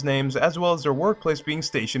Tachibana's names as well as their workplace being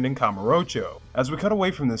stationed in Kamurocho. As we cut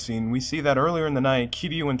away from this scene, we see that earlier in the night,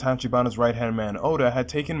 Kiryu and Tachibana's right-hand man Oda had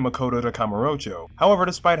taken Makoto to Kamurocho. However,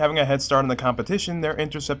 despite having a head start in the competition, they're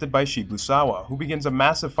intercepted by Shibusawa, who begins a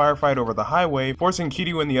massive firefight over the highway, forcing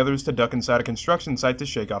Kiryu and the others to duck inside a construction site to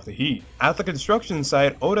shake off the heat. At the construction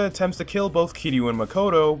site, Oda attempts to kill both Kiryu and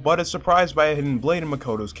Makoto, but is surprised by a hidden blade in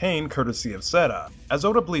Makoto's cane, courtesy courtesy of Seta. As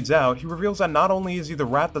Oda bleeds out, he reveals that not only is he the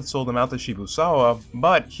rat that sold him out to Shibusawa,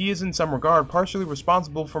 but he is in some regard partially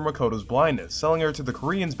responsible for Makoto's blindness, selling her to the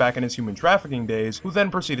Koreans back in his human trafficking days, who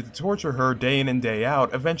then proceeded to torture her day in and day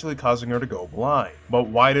out, eventually causing her to go blind. But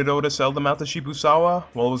why did Oda sell them out to Shibusawa?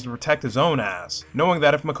 Well, it was to protect his own ass, knowing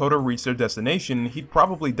that if Makoto reached their destination, he'd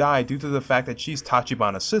probably die due to the fact that she's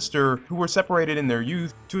Tachibana's sister, who were separated in their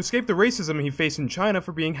youth to escape the racism he faced in China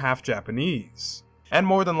for being half Japanese. And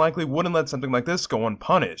more than likely wouldn't let something like this go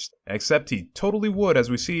unpunished, except he totally would, as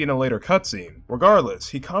we see in a later cutscene. Regardless,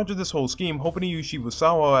 he conjured this whole scheme hoping to use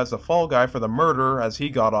Shibusawa as the fall guy for the murder as he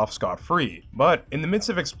got off scot-free. But in the midst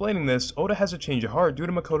of explaining this, Oda has a change of heart due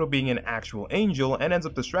to Makoto being an actual angel and ends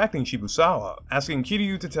up distracting Shibusawa, asking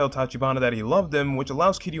Kiryu to tell Tachibana that he loved him, which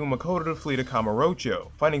allows Kiryu and Makoto to flee to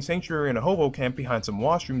Kamurocho, finding sanctuary in a hobo camp behind some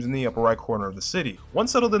washrooms in the upper right corner of the city.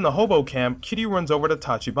 Once settled in the hobo camp, Kiryu runs over to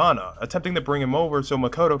Tachibana, attempting to bring him over so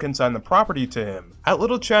Makoto can sign the property to him. At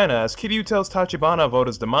Little China, as Kiryu tells Tachibana of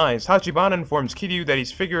Oda's demise, Tachibana informs Kiryu that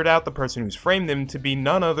he's figured out the person who's framed him to be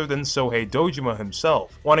none other than Sohei Dojima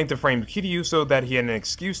himself, wanting to frame Kiryu so that he had an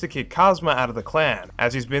excuse to kick Kazuma out of the clan,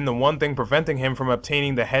 as he's been the one thing preventing him from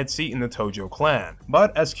obtaining the head seat in the Tojo clan.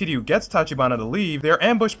 But as Kiryu gets Tachibana to leave, they're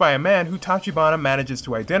ambushed by a man who Tachibana manages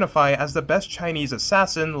to identify as the best Chinese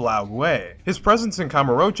assassin, Lao Wei. His presence in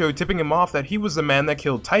Kamurocho tipping him off that he was the man that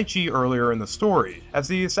killed Taichi earlier in the story. As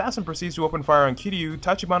the assassin proceeds to open fire on Kiryu,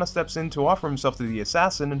 Tachibana steps in to offer himself to the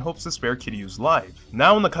assassin and hopes to spare Kiryu's life.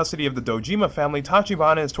 Now in the custody of the Dojima family,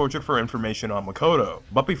 Tachibana is tortured for information on Makoto.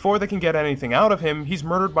 But before they can get anything out of him, he's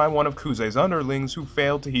murdered by one of Kusei's underlings who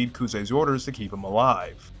failed to heed Kusei's orders to keep him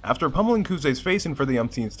alive. After pummeling Kusei's face in for the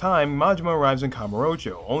umpteenth time, Majima arrives in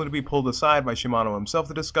Kamurocho, only to be pulled aside by Shimano himself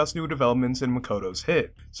to discuss new developments in Makoto's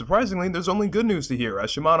hit. Surprisingly, there's only good news to hear,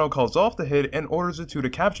 as Shimano calls off the hit and orders the two to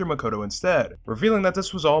capture Makoto instead, revealing that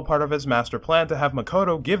this was all part of his master plan to have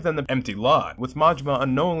Makoto give them the empty lot, with Majima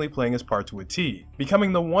unknowingly playing his part to a T,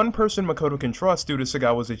 becoming the one person Makoto can trust due to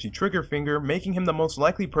Sagawa's itchy trigger finger, making him the most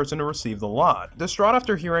likely person to receive the lot. Distraught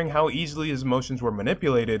after hearing how easily his emotions were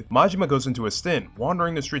manipulated, Majima goes into a stint,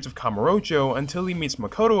 wandering the streets of Kamurocho until he meets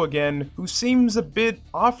Makoto again, who seems a bit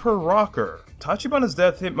off her rocker. Tachibana's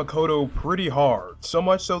death hit Makoto pretty hard, so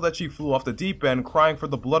much so that she flew off the deep end crying for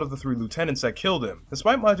the blood of the three lieutenants that killed him.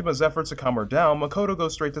 Despite Majima's efforts to calm her down, Makoto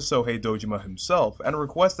goes straight to Sohei Dojima himself and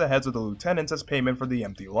requests the heads of the lieutenants as payment for the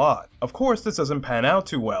empty lot. Of course, this doesn't pan out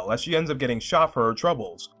too well, as she ends up getting shot for her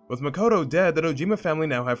troubles. With Makoto dead, the Dojima family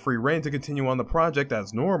now have free reign to continue on the project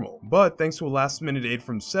as normal, but thanks to a last-minute aid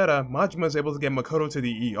from Seta, Majima is able to get Makoto to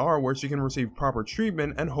the ER where she can receive proper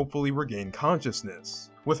treatment and hopefully regain consciousness.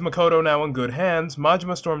 With Makoto now in good hands,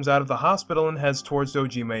 Majima storms out of the hospital and heads towards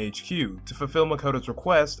Dojima HQ to fulfill Makoto's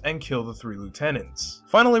request and kill the three lieutenants.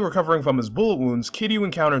 Finally recovering from his bullet wounds, Kiryu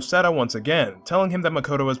encounters Seta once again, telling him that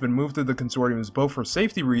Makoto has been moved to the consortium's boat for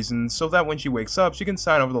safety reasons so that when she wakes up she can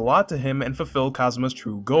sign over the lot to him and fulfill Kazuma's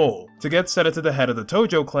true goal, to get Seta to the head of the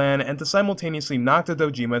Tojo clan and to simultaneously knock the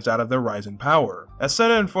Dojimas out of their rising power. As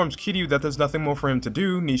Seta informs Kiryu that there's nothing more for him to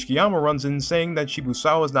do, Nishikiyama runs in saying that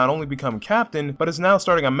Shibusawa has not only become captain, but is now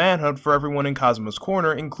starting a manhunt for everyone in Kazuma's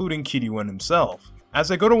corner, including Kiryu and himself. As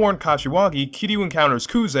they go to warn Kashiwagi, Kiryu encounters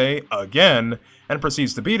Kusei, again, and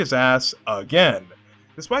proceeds to beat his ass, again.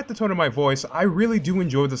 Despite the tone of my voice, I really do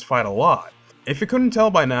enjoy this fight a lot. If you couldn't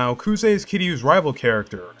tell by now, Kusei is Kiryu's rival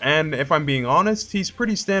character, and if I'm being honest, he's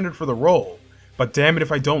pretty standard for the role. But damn it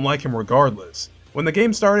if I don't like him regardless. When the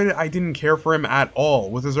game started, I didn't care for him at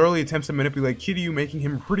all, with his early attempts to manipulate Kiryu making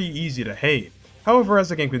him pretty easy to hate. However, as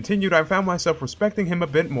the game continued, I found myself respecting him a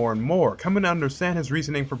bit more and more, coming to understand his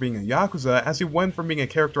reasoning for being a Yakuza as he went from being a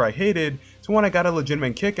character I hated to one I got a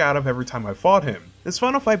legitimate kick out of every time I fought him. This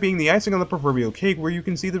final fight being the icing on the proverbial cake where you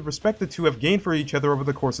can see the respect the two have gained for each other over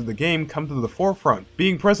the course of the game come to the forefront,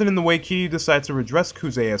 being present in the way Kiryu decides to address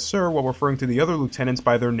Kusei as Sir while referring to the other lieutenants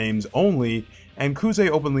by their names only, and Kusei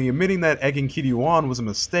openly admitting that egging Kiryu on was a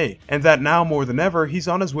mistake, and that now more than ever he's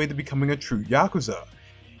on his way to becoming a true Yakuza.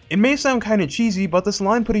 It may sound kinda cheesy, but this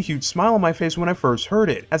line put a huge smile on my face when I first heard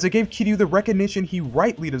it, as it gave Kiryu the recognition he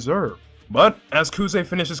rightly deserved. But, as Kusei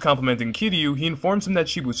finishes complimenting Kiryu, he informs him that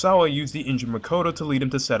Shibusawa used the injured Makoto to lead him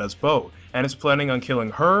to Seta's boat, and is planning on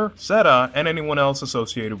killing her, Seta, and anyone else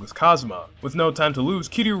associated with Kazuma. With no time to lose,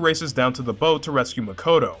 Kiryu races down to the boat to rescue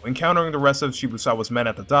Makoto, encountering the rest of Shibusawa's men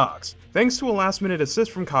at the docks. Thanks to a last-minute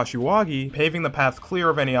assist from Kashiwagi, paving the path clear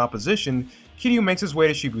of any opposition, Kiryu makes his way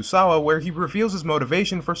to Shibusawa where he reveals his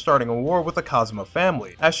motivation for starting a war with the Kazuma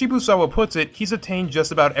family. As Shibusawa puts it, he's attained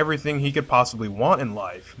just about everything he could possibly want in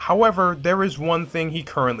life. However, there is one thing he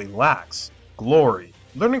currently lacks: glory.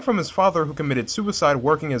 Learning from his father who committed suicide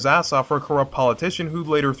working his ass off for a corrupt politician who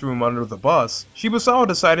later threw him under the bus, Shibusawa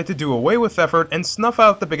decided to do away with effort and snuff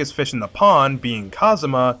out the biggest fish in the pond, being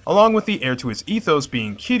Kazuma, along with the heir to his ethos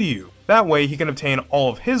being Kiryu. That way he can obtain all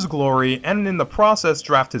of his glory and in the process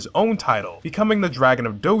draft his own title, becoming the Dragon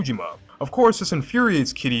of Dojima. Of course, this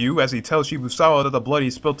infuriates Kiryu as he tells Shibusawa that the blood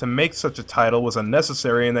he spilled to make such a title was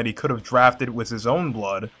unnecessary and that he could have drafted with his own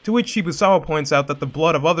blood, to which Shibusawa points out that the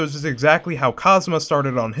blood of others is exactly how Kazuma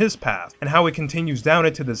started on his path, and how he continues down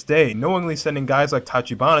it to this day, knowingly sending guys like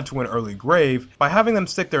Tachibana to an early grave by having them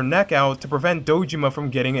stick their neck out to prevent Dojima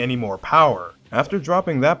from getting any more power. After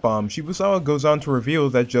dropping that bomb, Shibusawa goes on to reveal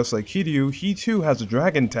that just like Kiryu, he too has a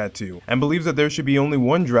dragon tattoo, and believes that there should be only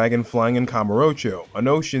one dragon flying in Kamurocho, a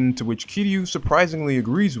notion to which Kiryu surprisingly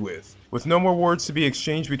agrees with. With no more words to be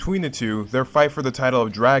exchanged between the two, their fight for the title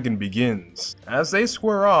of Dragon begins. As they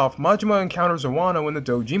square off, Majima encounters Iwano in the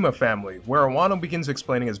Dojima family, where Iwano begins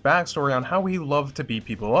explaining his backstory on how he loved to beat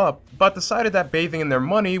people up, but decided that bathing in their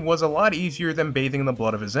money was a lot easier than bathing in the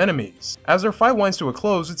blood of his enemies. As their fight winds to a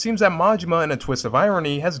close, it seems that Majima, in a twist of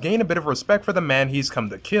irony, has gained a bit of respect for the man he's come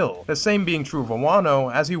to kill, the same being true of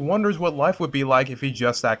Iwano, as he wonders what life would be like if he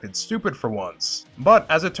just acted stupid for once. But,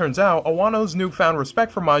 as it turns out, Iwano's newfound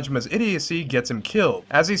respect for Majima's idiocy gets him killed,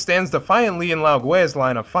 as he stands defiantly in Lao Gui's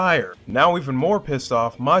line of fire. Now even more pissed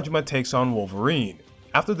off, Majima takes on Wolverine.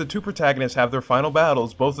 After the two protagonists have their final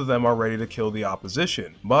battles, both of them are ready to kill the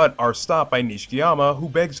opposition, but are stopped by Nishikiyama, who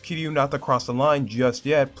begs Kiryu not to cross the line just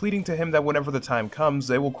yet, pleading to him that whenever the time comes,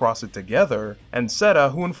 they will cross it together, and Seta,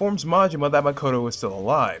 who informs Majima that Makoto is still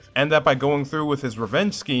alive, and that by going through with his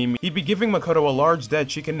revenge scheme, he'd be giving Makoto a large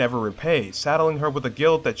debt she can never repay, saddling her with the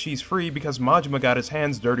guilt that she's free because Majima got his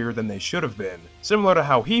hands dirtier than they should have been, similar to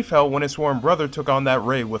how he felt when his sworn brother took on that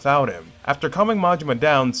raid without him. After calming Majima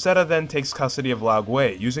down, Seta then takes custody of Lao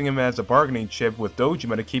Gui, using him as a bargaining chip with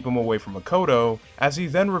Dojima to keep him away from Makoto, as he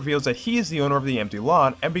then reveals that he is the owner of the empty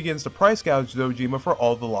lot and begins to price gouge Dojima for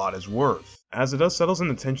all the lot is worth. As the dust settles and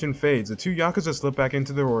the tension fades, the two Yakuza slip back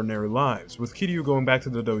into their ordinary lives, with Kiryu going back to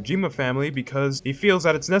the Dojima family because he feels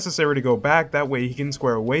that it's necessary to go back, that way he can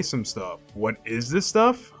square away some stuff. What is this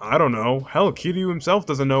stuff? I don't know. Hell, Kiryu himself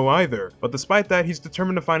doesn't know either, but despite that, he's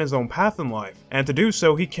determined to find his own path in life, and to do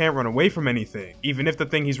so, he can't run away from anything, even if the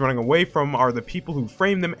thing he's running away from are the people who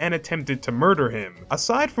framed him and attempted to murder him.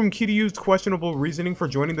 Aside from Kiryu's questionable reasoning for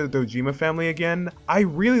joining the Dojima family again, I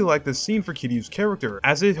really like this scene for Kiryu's character,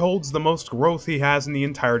 as it holds the most growth he has in the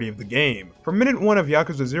entirety of the game. From minute 1 of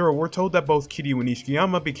Yakuza 0, we're told that both Kiryu and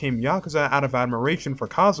Nishikiyama became Yakuza out of admiration for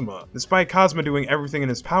Kazuma, despite Kazuma doing everything in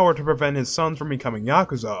his power to prevent his sons from becoming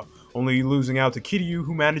Yakuza, only losing out to Kiryu,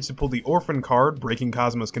 who managed to pull the orphan card, breaking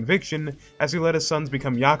Kazuma's conviction, as he let his sons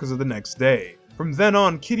become Yakuza the next day. From then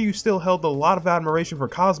on, Kiryu still held a lot of admiration for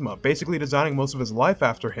Kazuma, basically designing most of his life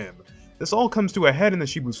after him. This all comes to a head in the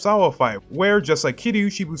Shibusawa fight, where, just like Kiryu,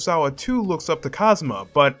 Shibusawa too looks up to Kazuma,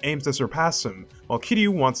 but aims to surpass him, while Kiryu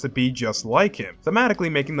wants to be just like him,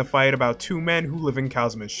 thematically making the fight about two men who live in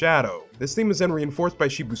Kazuma's shadow. This theme is then reinforced by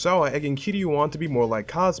Shibusawa egging Kiryu on to be more like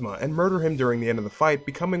Kazuma and murder him during the end of the fight,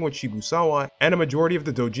 becoming what Shibusawa and a majority of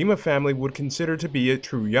the Dojima family would consider to be a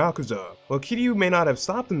true Yakuza. While Kiryu may not have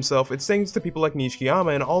stopped himself, it's thanks to people like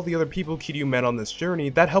Nishikiyama and all the other people Kiryu met on this journey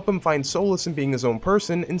that help him find solace in being his own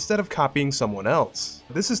person instead of copying someone else.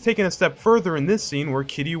 This is taken a step further in this scene where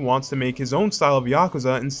Kiryu wants to make his own style of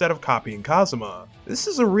Yakuza instead of copying Kazuma. This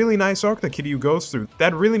is a really nice arc that Kiryu goes through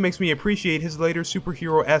that really makes me appreciate his later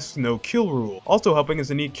superhero-esque no-kill rule. Also helping is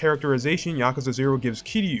the neat characterization Yakuza 0 gives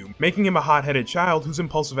Kiryu, making him a hot-headed child whose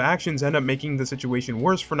impulsive actions end up making the situation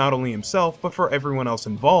worse for not only himself, but for everyone else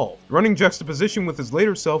involved. Running juxtaposition with his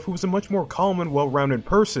later self, who was a much more calm and well-rounded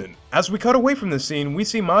person. As we cut away from this scene, we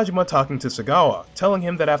see Majima talking to Sagawa, telling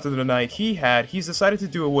him that after the night he had, he's decided to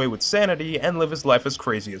do away with sanity and live his life as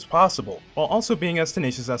crazy as possible, while also being as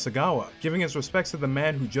tenacious as Sagawa, giving his respects to the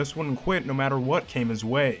man who just wouldn't quit no matter what came his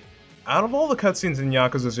way. Out of all the cutscenes in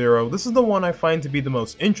Yakuza 0, this is the one I find to be the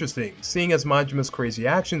most interesting, seeing as Majima's crazy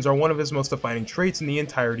actions are one of his most defining traits in the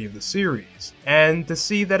entirety of the series. And to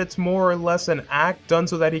see that it's more or less an act done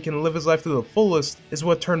so that he can live his life to the fullest is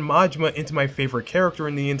what turned Majima into my favorite character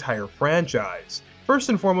in the entire franchise. First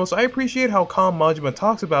and foremost, I appreciate how calm Majima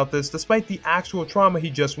talks about this despite the actual trauma he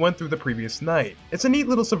just went through the previous night. It's a neat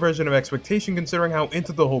little subversion of expectation considering how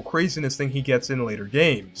into the whole craziness thing he gets in later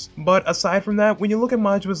games. But aside from that, when you look at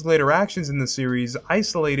Majima's later actions in the series,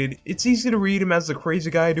 isolated, it's easy to read him as the crazy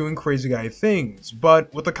guy doing crazy guy things,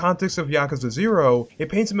 but with the context of Yakuza 0, it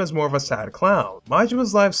paints him as more of a sad clown.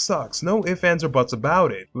 Majima's life sucks, no ifs, ands, or buts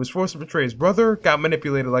about it. He was forced to betray his brother, got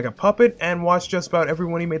manipulated like a puppet, and watched just about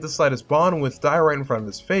everyone he made the slightest bond with die right right in front of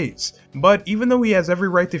his face. But even though he has every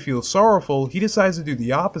right to feel sorrowful, he decides to do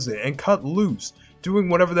the opposite and cut loose, doing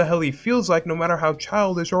whatever the hell he feels like no matter how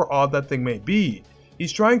childish or odd that thing may be.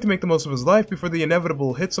 He's trying to make the most of his life before the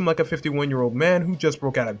inevitable hits him like a 51-year-old man who just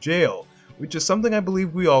broke out of jail, which is something I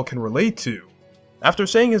believe we all can relate to. After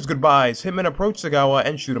saying his goodbyes, Hitman approach Sagawa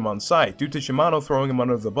and shoot him on sight, due to Shimano throwing him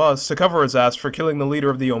under the bus to cover his ass for killing the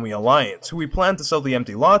leader of the Omi Alliance, who he planned to sell the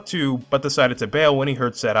empty lot to, but decided to bail when he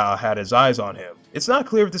heard Seta had his eyes on him. It's not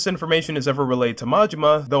clear if this information is ever relayed to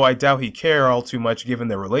Majima, though I doubt he'd care all too much given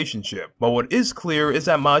their relationship. But what is clear is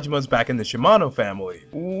that Majima's back in the Shimano family,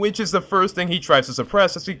 which is the first thing he tries to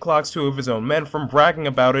suppress as he clocks 2 of his own men from bragging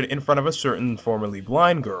about it in front of a certain formerly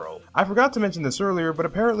blind girl. I forgot to mention this earlier, but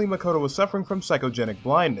apparently Makoto was suffering from psychogenic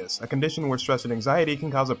blindness, a condition where stress and anxiety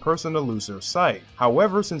can cause a person to lose their sight.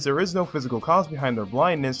 However, since there is no physical cause behind their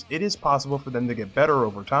blindness, it is possible for them to get better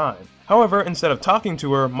over time. However, instead of talking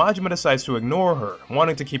to her, Majima decides to ignore her,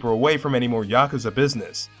 wanting to keep her away from any more Yakuza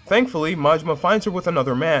business. Thankfully, Majima finds her with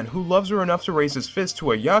another man who loves her enough to raise his fist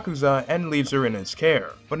to a Yakuza and leaves her in his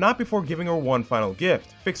care. But not before giving her one final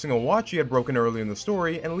gift, fixing a watch she had broken early in the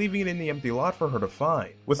story and leaving it in the empty lot for her to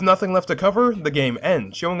find. With nothing left to cover, the game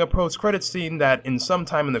ends, showing a post-credits scene that in some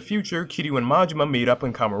time in the future, Kiryu and Majima meet up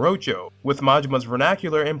in Kamurocho, with Majima's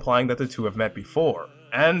vernacular implying that the two have met before.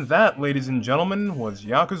 And that, ladies and gentlemen, was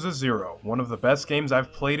Yakuza 0, one of the best games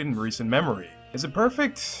I've played in recent memory. Is it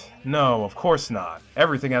perfect? No, of course not.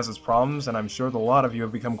 Everything has its problems, and I'm sure that a lot of you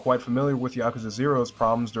have become quite familiar with Yakuza 0's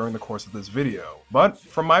problems during the course of this video. But,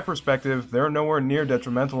 from my perspective, they're nowhere near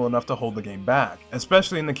detrimental enough to hold the game back,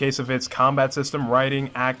 especially in the case of its combat system,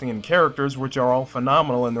 writing, acting, and characters, which are all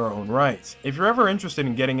phenomenal in their own right. If you're ever interested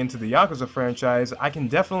in getting into the Yakuza franchise, I can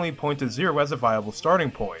definitely point to 0 as a viable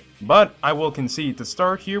starting point. But, I will concede to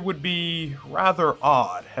start here would be rather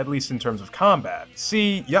odd, at least in terms of combat.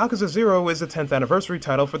 See, Yakuza 0 is the 10th anniversary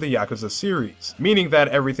title for the Yakuza series, meaning that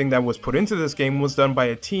everything that was put into this game was done by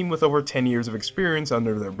a team with over 10 years of experience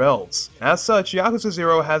under their belts. As such, Yakuza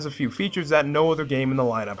 0 has a few features that no other game in the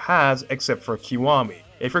lineup has, except for Kiwami.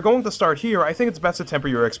 If you're going to start here, I think it's best to temper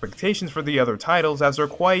your expectations for the other titles as they're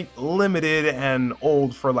quite limited and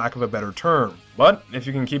old for lack of a better term. But if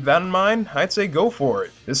you can keep that in mind, I'd say go for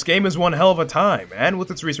it. This game is one hell of a time, and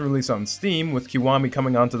with its recent release on Steam, with Kiwami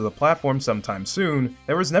coming onto the platform sometime soon,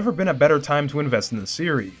 there has never been a better time to invest in the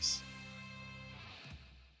series.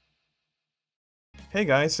 Hey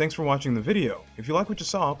guys, thanks for watching the video. If you like what you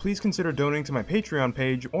saw, please consider donating to my Patreon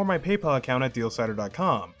page or my PayPal account at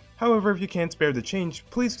dealsider.com. However, if you can't spare the change,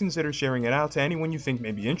 please consider sharing it out to anyone you think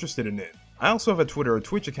may be interested in it. I also have a Twitter or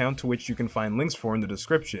Twitch account to which you can find links for in the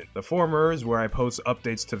description. The former is where I post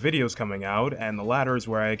updates to videos coming out, and the latter is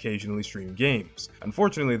where I occasionally stream games.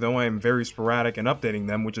 Unfortunately though, I am very sporadic in updating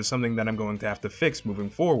them, which is something that I'm going to have to fix moving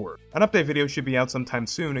forward. An update video should be out sometime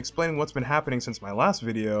soon explaining what's been happening since my last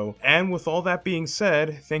video, and with all that being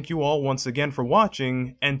said, thank you all once again for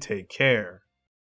watching, and take care.